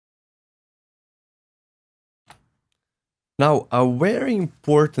Now, a very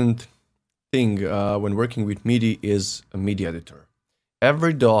important thing when working with MIDI is a MIDI editor.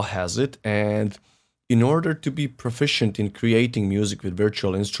 Every DAW has it, and in order to be proficient in creating music with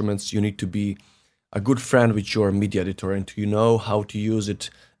virtual instruments, you need to be a good friend with your MIDI editor and to know how to use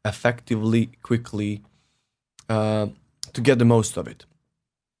it effectively, quickly, to get the most of it.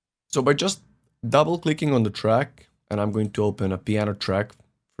 So by just double-clicking on the track, and I'm going to open a piano track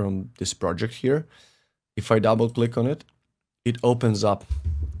from this project here. If I double-click on it, it opens up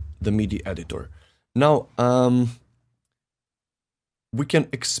the MIDI editor. Now, we can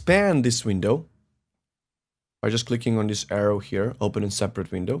expand this window by just clicking on this arrow here, open in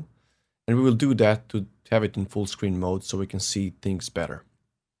separate window. And we will do that to have it in full screen mode so we can see things better.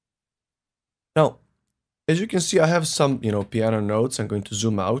 Now, as you can see, I have some, piano notes. I'm going to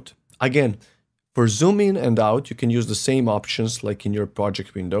zoom out. Again, for zoom in and out, you can use the same options like in your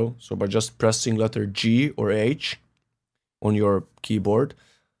project window. So by just pressing letter G or H on your keyboard,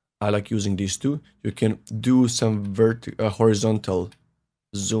 I like using these two. You can do some horizontal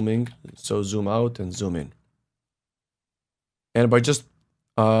zooming. So zoom out and zoom in. And by just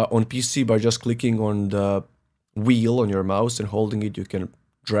on PC, by just clicking on the wheel on your mouse and holding it, you can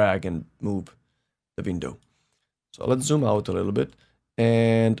drag and move the window. So let's zoom out a little bit.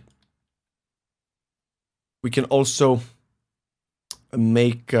 And we can also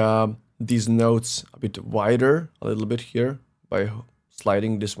make these notes a bit wider, a little bit here, by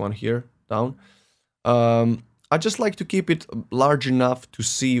sliding this one here down. I just like to keep it large enough to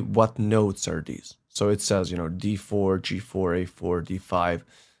see what notes are these. So it says, D4, G4, A4, D5,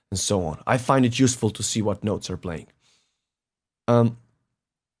 and so on. I find it useful to see what notes are playing.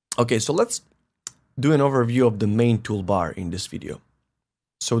 Okay, so let's do an overview of the main toolbar in this video.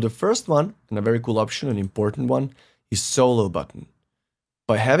 So the first one, and a very cool option, an important one, is solo button.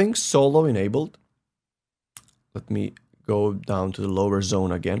 By having solo enabled, let me go down to the lower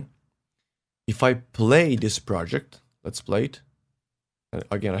zone again. If I play this project, let's play it. And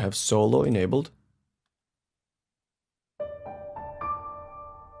again, I have solo enabled.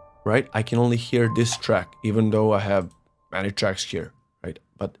 Right? I can only hear this track, even though I have many tracks here, right?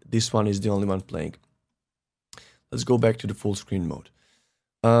 But this one is the only one playing. Let's go back to the full screen mode.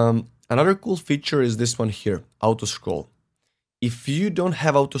 Another cool feature is this one here, auto scroll. If you don't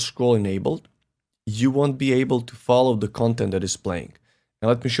have auto scroll enabled, you won't be able to follow the content that is playing. Now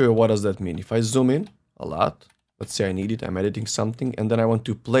let me show you what does that mean. If I zoom in a lot, let's say I need it, I'm editing something, and then I want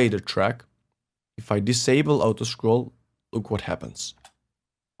to play the track. If I disable auto scroll, look what happens.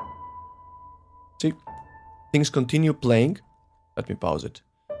 See, things continue playing. Let me pause it.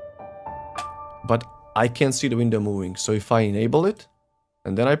 But I can't see the window moving. So if I enable it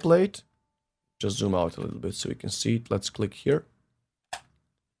and then I play it, just zoom out a little bit so you can see it. Let's click here.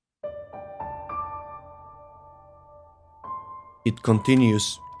 It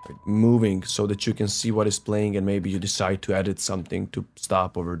continues moving so that you can see what is playing, and maybe you decide to edit something to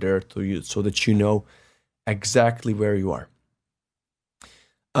stop over there so that you know exactly where you are.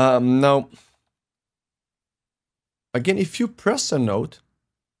 Now, again, if you press a note,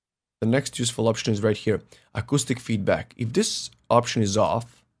 the next useful option is right here, acoustic feedback. If this option is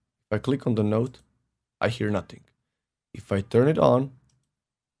off, if I click on the note, I hear nothing. If I turn it on,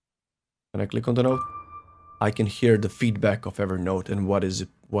 and I click on the note, I can hear the feedback of every note and what is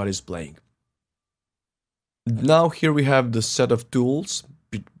playing. Now here we have the set of tools,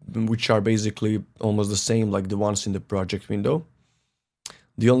 which are basically almost the same like the ones in the project window.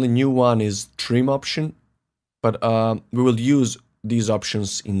 The only new one is trim option. But we will use these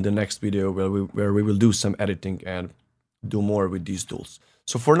options in the next video where we will do some editing and do more with these tools.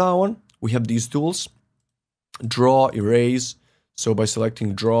 So for now on, we have these tools, draw, erase. So by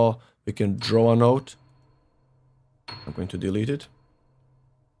selecting draw, we can draw a note. I'm going to delete it.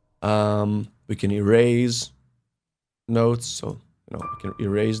 We can erase notes. So, we can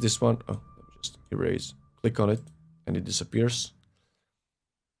erase this one. Oh, let me just erase. Click on it and it disappears.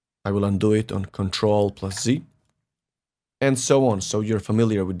 I will undo it on Ctrl+Z. And so on, so you're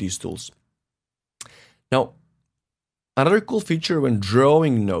familiar with these tools. Now, another cool feature when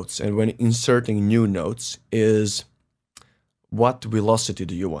drawing notes and when inserting new notes is what velocity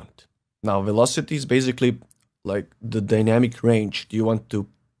do you want? Now, velocity is basically like the dynamic range. Do you want to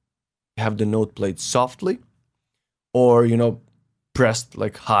have the note played softly or, pressed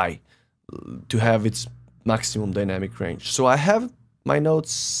like high to have its maximum dynamic range? So I have my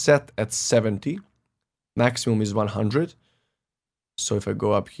notes set at 70, maximum is 100. So if I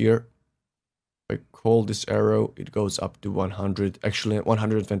go up here, if I hold this arrow, it goes up to 100, actually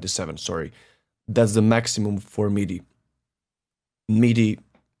 127, sorry. That's the maximum for MIDI. MIDI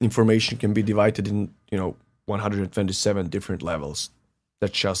information can be divided in, 127 different levels.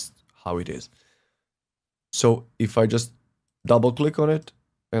 That's just how it is. So if I just double click on it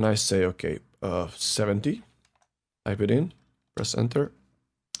and I say, okay, 70, type it in, press enter.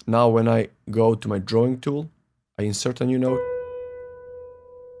 Now when I go to my drawing tool, I insert a new note.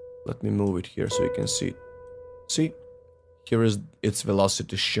 Let me move it here so you can see it. See, here is its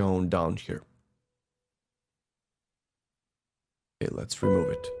velocity shown down here. Okay, let's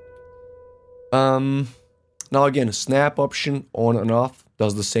remove it. Now again, snap option on and off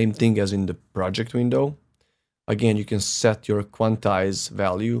does the same thing as in the project window. Again, you can set your quantize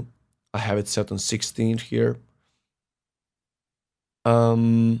value. I have it set on 16 here.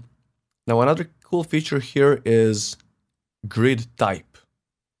 Now another cool feature here is grid type.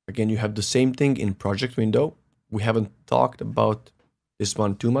 Again, you have the same thing in project window. We haven't talked about this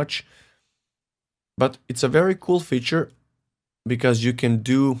one too much, but it's a very cool feature because you can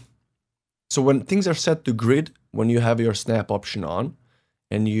do, so when things are set to grid, when you have your snap option on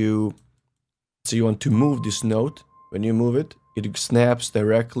and you want to move this note, when you move it, it snaps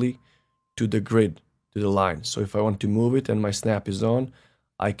directly to the grid, to the line. So if I want to move it and my snap is on,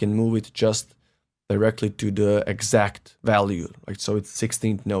 I can move it just directly to the exact value. Like, so it's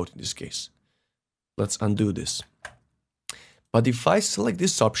 16th note in this case. Let's undo this. But if I select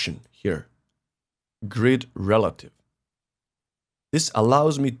this option here, grid relative, this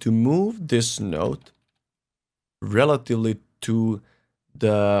allows me to move this note relatively to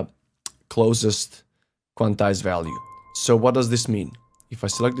the closest quantized value. So what does this mean? If I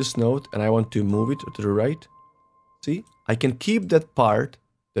select this note and I want to move it to the right, see, I can keep that part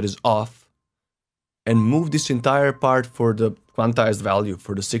that is off and move this entire part for the quantized value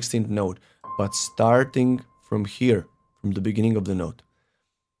for the 16th note, but starting from here, from the beginning of the note.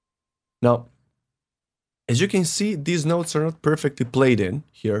 Now, as you can see, these notes are not perfectly played in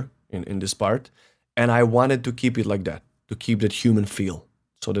here in this part, and I wanted to keep it like that, to keep that human feel,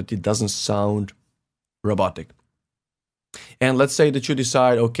 so that it doesn't sound robotic. And let's say that you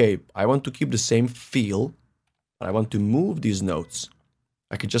decide, okay, I want to keep the same feel, but I want to move these notes.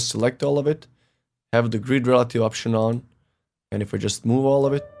 I could just select all of it, have the grid relative option on, and if I just move all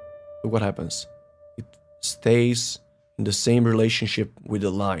of it, look what happens. It stays in the same relationship with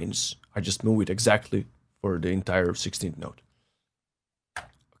the lines. I just move it exactly for the entire 16th note.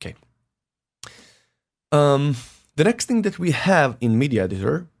 Okay. The next thing that we have in MIDI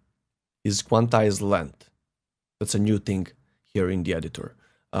editor is quantize length. That's a new thing here in the editor.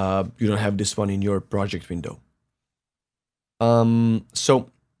 You don't have this one in your project window. So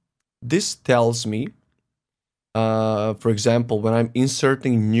this tells me, for example, when I'm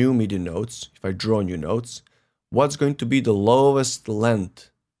inserting new MIDI notes, if I draw new notes, what's going to be the lowest length?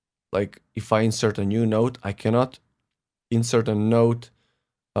 Like if I insert a new note, I cannot insert a note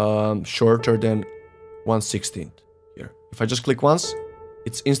shorter than 1/16 here. If I just click once,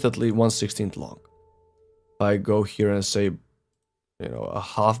 it's instantly 1/16 long. If I go here and say, you know, a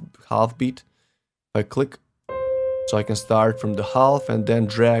half beat, if I click, so I can start from the half and then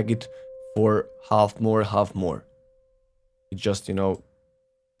drag it for half more. It just, you know,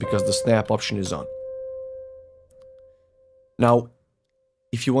 because the snap option is on. Now,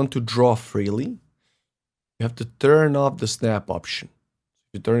 if you want to draw freely, you have to turn off the snap option.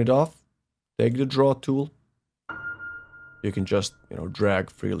 If you turn it off, take the draw tool. You can just, you know,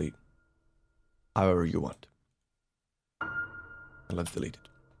 drag freely however you want. And let's delete it.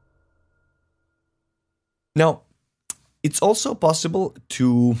 Now, it's also possible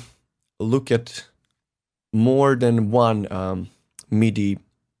to look at more than one MIDI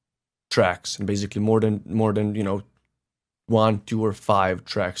tracks, and basically more than you know, 1, 2, or 5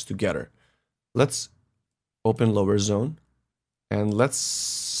 tracks together. Let's open lower zone, and let's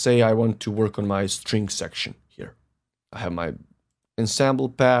say I want to work on my string section here. I have my ensemble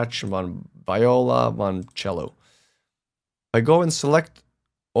patch, one viola, one cello. I go and select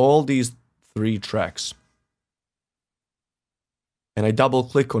all these 3 tracks, and I double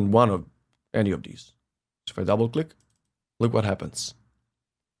click on one of any of these. So if I double click, look what happens.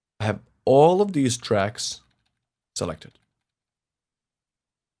 I have all of these tracks selected.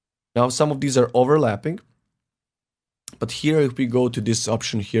 Now some of these are overlapping, but here if we go to this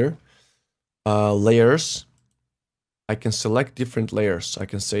option here, layers, I can select different layers. I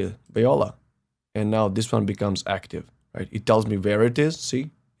can say viola, and now this one becomes active, right? It tells me where it is.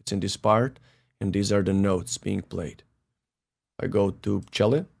 See, it's in this part, and these are the notes being played. I go to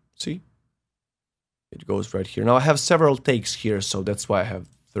cello, see, it goes right here. Now I have several takes here, so that's why I have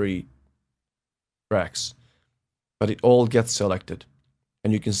 3 tracks, but it all gets selected,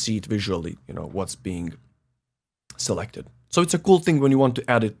 and you can see it visually, you know, what's being selected. So it's a cool thing when you want to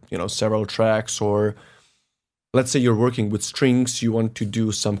edit, you know, several tracks, or let's say you're working with strings, you want to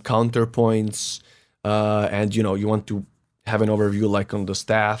do some counterpoints, and you know, you want to have an overview like on the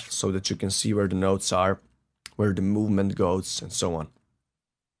staff so that you can see where the notes are, where the movement goes, and so on.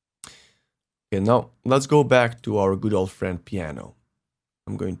 Okay, now let's go back to our good old friend piano.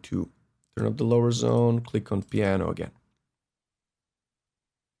 I'm going to turn up the lower zone, click on piano again.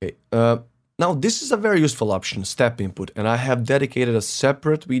 Okay, now this is a very useful option, step input, and I have dedicated a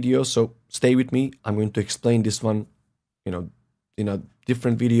separate video, so stay with me. I'm going to explain this one, you know, in a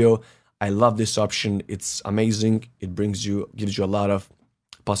different video. I love this option. It's amazing. It gives you a lot of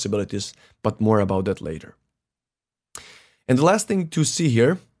possibilities, but more about that later. And the last thing to see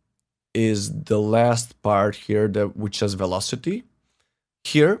here is the last part here, which says velocity.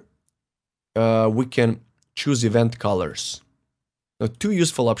 Here, we can choose event colors. Now, two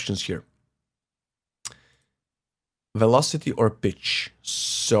useful options here. Velocity or pitch.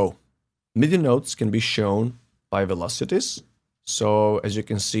 So, MIDI notes can be shown by velocities. So, as you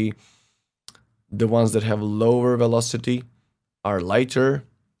can see, the ones that have lower velocity are lighter,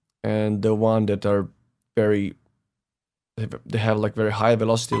 and the one that are they have like very high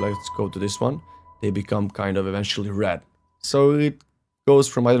velocity, let's go to this one, they become kind of eventually red. So it goes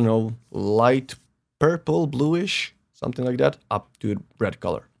from, I don't know, light purple, bluish, something like that, up to red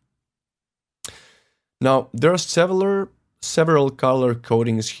color. Now, there are several color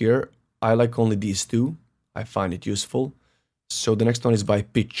codings here. I like only these two. I find it useful. So the next one is by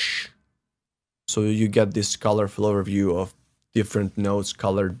pitch. So you get this colorful overview of different notes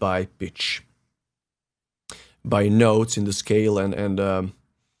colored by pitch. By notes in the scale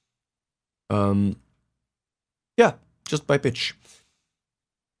yeah, just by pitch.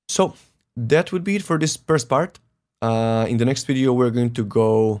 So that would be it for this first part. In the next video, we're going to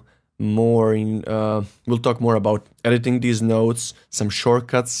go more in, we'll talk more about editing these notes, some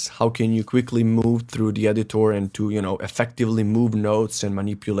shortcuts, how can you quickly move through the editor and to, you know, effectively move notes and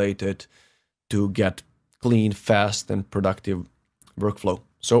manipulate it to get clean, fast, and productive workflow.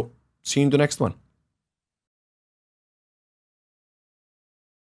 So see you in the next one.